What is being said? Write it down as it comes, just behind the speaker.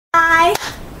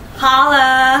Hi!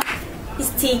 Holla! It's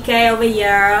TK over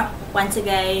here once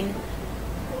again.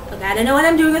 Okay, I don't know what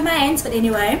I'm doing with my hands, but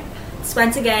anyway, it's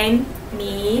once again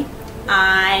me,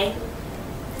 the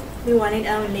one and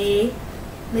only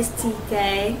Miss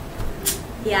TK.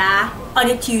 Yeah, on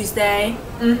a Tuesday.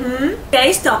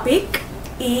 Today's topic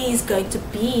is going to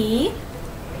be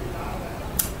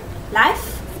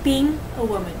life being a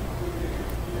woman.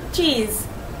 Jeez,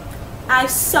 I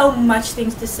have so much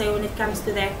things to say when it comes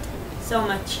to that. So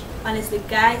much. Honestly,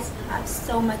 guys, I have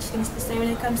so much things to say when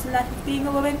it comes to life of being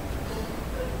a woman.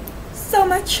 So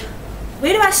much.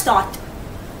 Where do I start?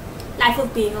 Life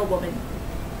of being a woman.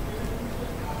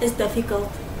 It's difficult.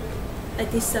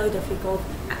 It is so difficult.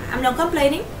 I'm not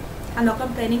complaining. I'm not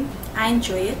complaining. I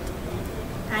enjoy it.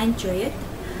 I enjoy it.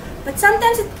 But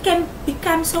sometimes it can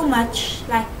become so much.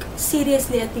 Like,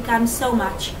 seriously, it becomes so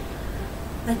much.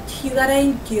 But you gotta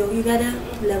endure. You gotta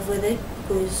live with it.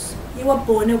 Because you were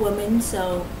born a woman,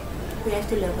 so we have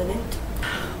to live with it.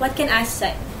 What can I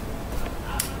say?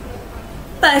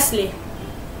 Firstly,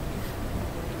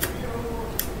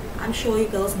 I'm sure you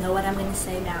girls know what I'm going to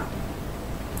say now.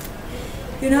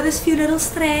 You know those few little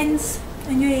strands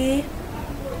in your hair?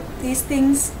 These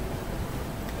things?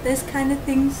 Those kind of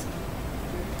things?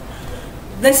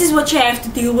 This is what you have to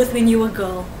deal with when you're a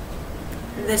girl.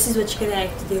 This is what you're going to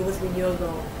have to deal with when you're a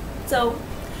girl. So,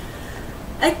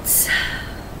 it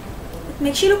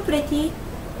makes you look pretty.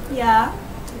 Yeah,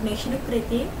 it makes you look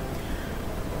pretty.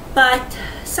 But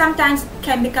sometimes it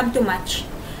can become too much.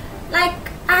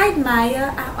 Like, I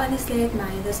honestly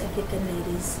admire those African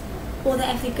ladies or the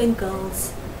African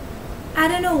girls. I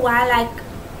don't know why, like,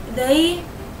 they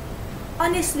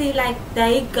honestly, like,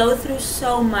 they go through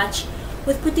so much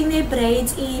with putting their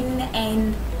braids in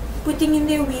and putting in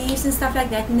their weaves and stuff like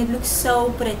that, and it looks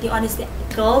so pretty. Honestly,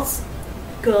 girls,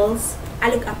 I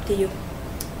look up to you.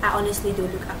 I honestly do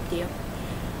look up to you.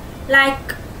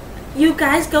 Like, you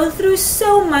guys go through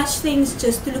so much things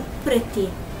just to look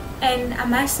pretty. And I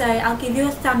must say, I'll give you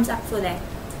a thumbs up for that.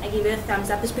 I give you a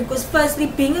thumbs up. It's because firstly,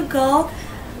 being a girl,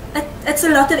 it's a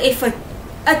lot of effort.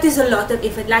 It is a lot of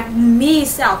effort. Like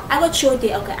myself, I got short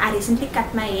hair. Okay, I recently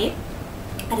cut my hair.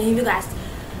 I don't know if you guys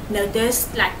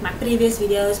noticed, like my previous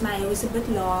videos, my hair was a bit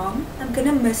long. I'm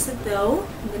gonna miss it though.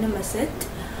 I'm gonna miss it.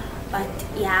 But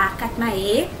yeah, I cut my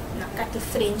hair. I cut the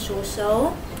French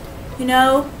also. You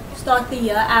know, start the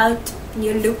year out,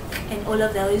 new look and all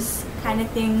of those kind of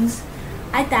things.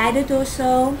 I dyed it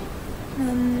also.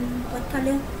 What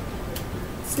color?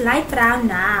 It's light brown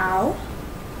now.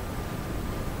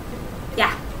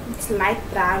 Yeah, it's light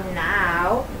brown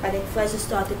now. But at first I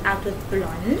started out with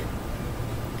blonde.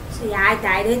 So yeah, I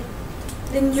dyed it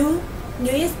the New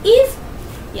Year's Eve.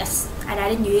 Yes, I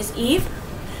dyed it New Year's Eve.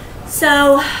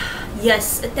 So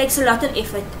yes, it takes a lot of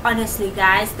effort. Honestly,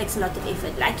 guys, it takes a lot of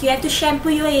effort. Like, you have to shampoo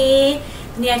your hair,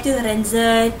 then you have to rinse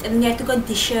it, and then you have to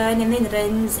condition, and then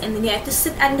rinse, and then you have to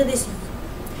sit under this,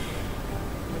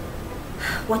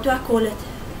 what do I call it?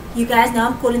 You guys know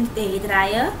I'm calling it the hair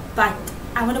dryer, but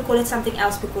I want to call it something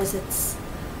else because it's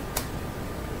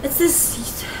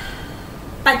this.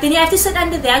 But then you have to sit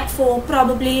under that for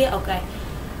probably, okay,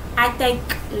 I take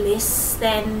less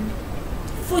than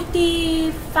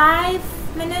 45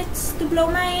 minutes to blow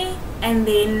my hair, and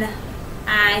then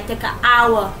I take an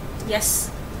hour, yes,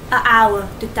 an hour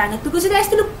to turn it, because it has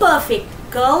to look perfect.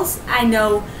 Girls, I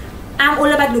know I'm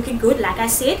all about looking good. Like I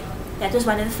said, that was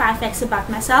one of the 5 facts about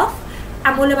myself.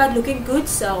 I'm all about looking good.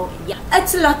 So yeah,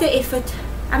 it's a lot of effort.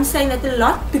 I'm saying that a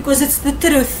lot because it's the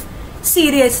truth.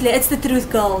 Seriously, it's the truth,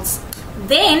 girls.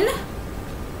 Then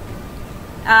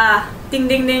ding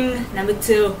ding ding, number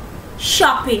 2,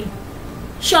 shopping.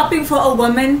 Shopping for a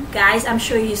woman, guys, I'm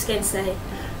sure you can say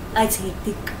it's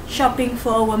hectic. Shopping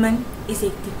for a woman is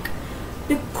hectic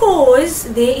because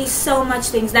there is so much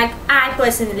things. Like, I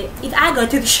personally, if I go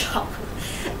to the shop,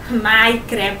 my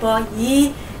grandpa,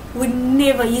 he would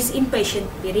never, he's impatient,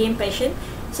 very impatient,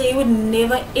 so he would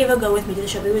never ever go with me to the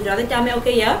shop. He would rather tell me,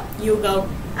 okay, yeah, you go,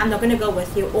 I'm not gonna go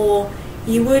with you. Or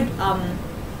he would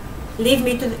leave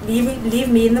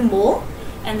me in the mall,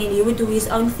 and then he would do his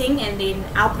own thing, and then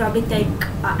I'll probably take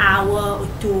an hour or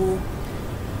 2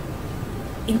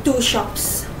 in 2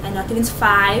 shops, and not even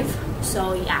 5.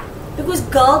 So yeah, because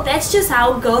girl, that's just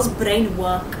how girls' brain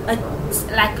work. It's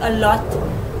like a lot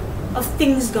of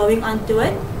things going on to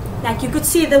it. Like, you could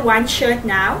see the one shirt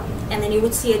now, and then you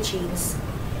would see a jeans,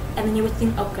 and then you would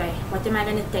think, okay, what am I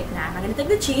going to take now? Am I going to take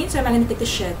the jeans, or am I going to take the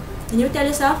shirt? And you would tell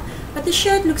yourself, but the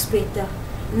shirt looks better.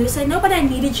 And you say, no, but I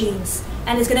need a jeans.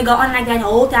 And it's gonna go on like that the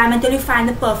whole time until you find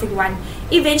the perfect one.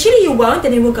 Eventually you won't,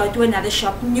 and then we'll go to another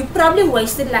shop. You probably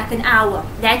wasted like an hour.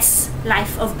 That's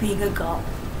life of being a girl.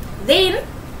 Then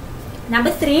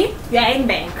Number 3, your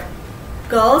handbag.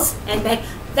 Girls, handbag.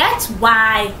 That's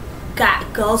why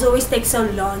girls always take so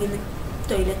long in the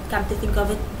toilet, come to think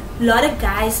of it. A lot of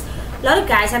guys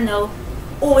I know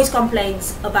always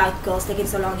complains about girls taking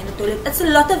so long in the toilet. It's a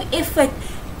lot of effort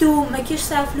to make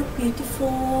yourself look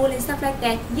beautiful and stuff like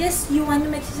that. Yes, you want to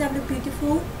make yourself look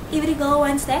beautiful. Every girl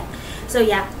wants that. So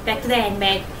yeah, back to the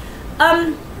handbag.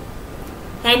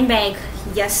 Handbag,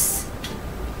 yes.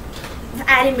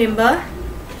 I remember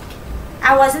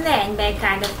I wasn't a handbag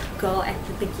kind of girl at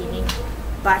the beginning,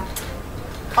 but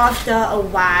after a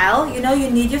while, you know, you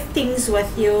need your things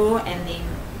with you, and then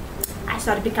I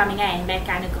started becoming a handbag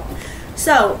kind of girl.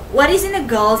 So what is in a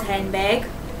girl's handbag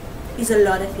is a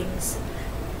lot of things.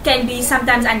 Can be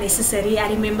sometimes unnecessary. I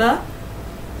remember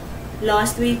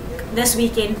this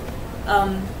weekend,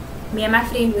 me and my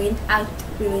friend went out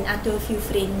to a few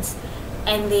friends,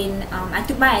 and then I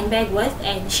took my handbag with,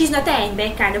 and she's not a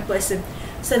handbag kind of person.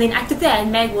 So then I took the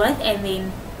handbag with, and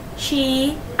then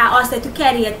I asked her to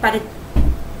carry it, but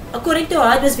according to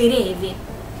her, it was very heavy.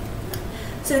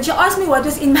 So she asked me what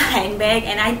was in my handbag,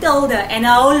 and I told her, and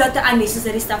a whole lot of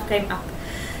unnecessary stuff came up.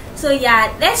 So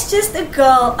yeah, that's just a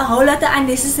girl, a whole lot of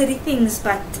unnecessary things,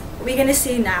 but we're gonna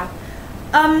see now.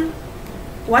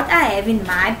 What I have in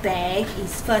my bag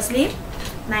is firstly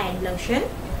my hand lotion,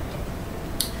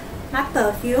 my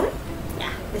perfume.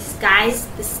 Yeah, this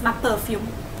is my perfume.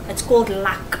 It's called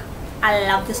Luck. I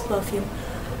love this perfume.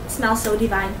 It smells so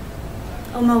divine.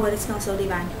 Oh my word, it smells so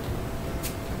divine.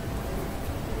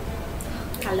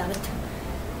 I love it.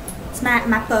 It's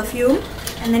my perfume,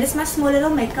 and then it's my small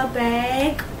little makeup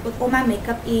bag with all my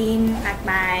makeup in, like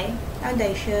my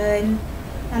foundation,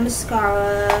 my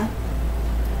mascara,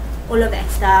 all of that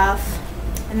stuff.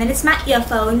 And then it's my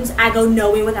earphones. I go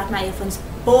nowhere without my earphones.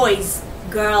 Boys,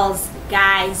 girls,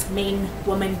 guys, men,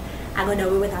 women, I go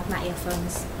nowhere without my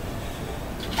earphones.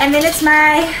 And then it's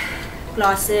my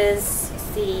glasses. You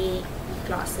see,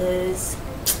 glasses.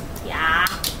 Yeah,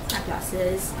 my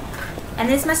glasses. And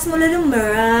then it's my small little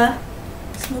mirror.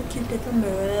 Small cute little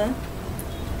mirror.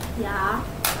 Yeah.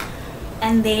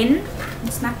 And then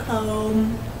it's my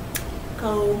comb.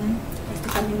 Has to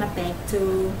come in my bag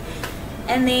too.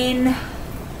 And then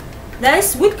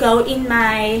this would go in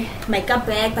my makeup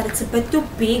bag, but it's a bit too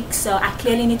big, so I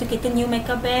clearly need to get a new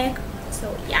makeup bag.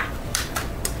 So yeah.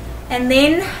 And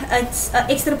then it's an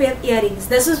extra pair of earrings.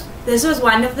 This was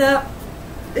one of the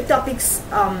topics.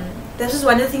 This was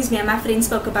one of the things me and my friend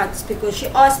spoke about, because she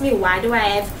asked me why do I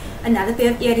have another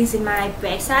pair of earrings in my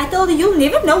bag. So I told her, you'll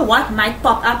never know what might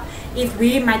pop up if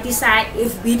we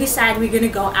decide we're gonna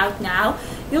go out now.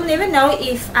 You'll never know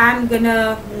if I'm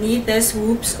gonna need this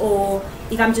hoops, or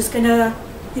if I'm just gonna,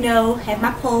 you know, have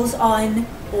my pearls on,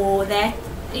 or that.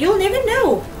 You'll never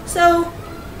know. So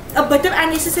a bit of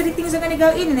unnecessary things are gonna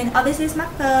go in, and then obviously it's my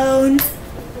phone.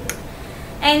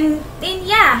 And then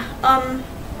yeah,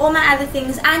 all my other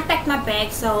things, I unpacked my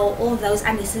bag, so all those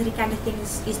unnecessary kind of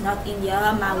things is not in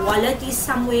here. My wallet is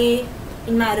somewhere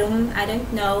in my room, I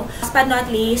don't know. Last but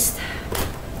not least,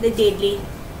 the deadly,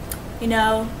 you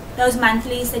know, those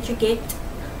monthlies that you get.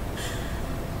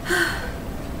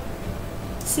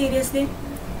 Seriously,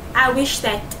 I wish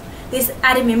that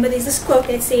I remember there's this quote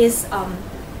that says,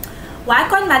 why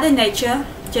can't Mother Nature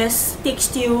just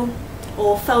text you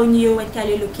or phone you and tell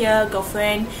you, look here,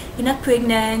 girlfriend, you're not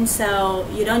pregnant, so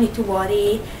you don't need to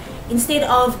worry, instead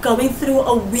of going through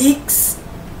a week's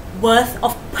worth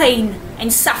of pain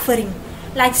and suffering.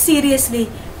 Like seriously,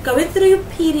 going through your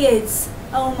periods,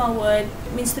 oh my word,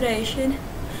 menstruation,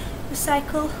 the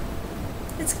cycle,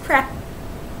 it's crap.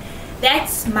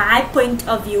 That's my point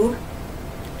of view.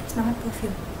 It's my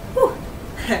perfume. Whew.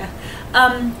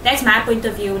 That's my point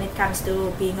of view when it comes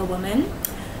to being a woman.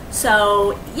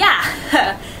 So yeah.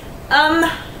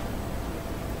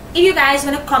 If you guys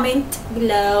want to comment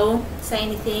below, say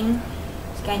anything,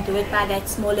 you can do it by that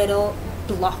small little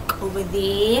block over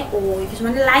there, or if you just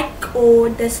want to like or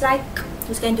dislike,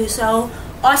 you can do so.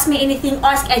 Ask me anything,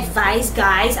 ask advice,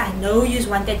 guys. I know you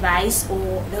want advice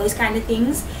or those kind of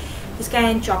things. You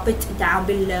can drop it down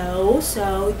below,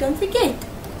 so don't forget.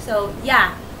 So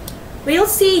yeah, we'll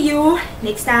see you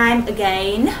next time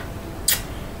again.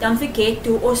 Don't forget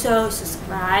to also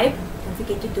subscribe. Don't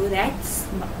forget to do that. It's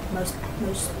most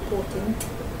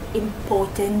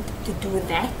important to do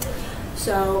that.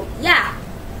 So yeah,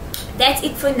 that's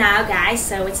it for now, guys.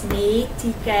 So it's me,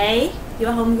 TK,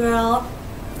 your homegirl,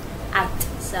 out.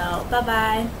 So bye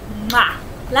bye. Mwah.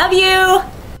 Love you.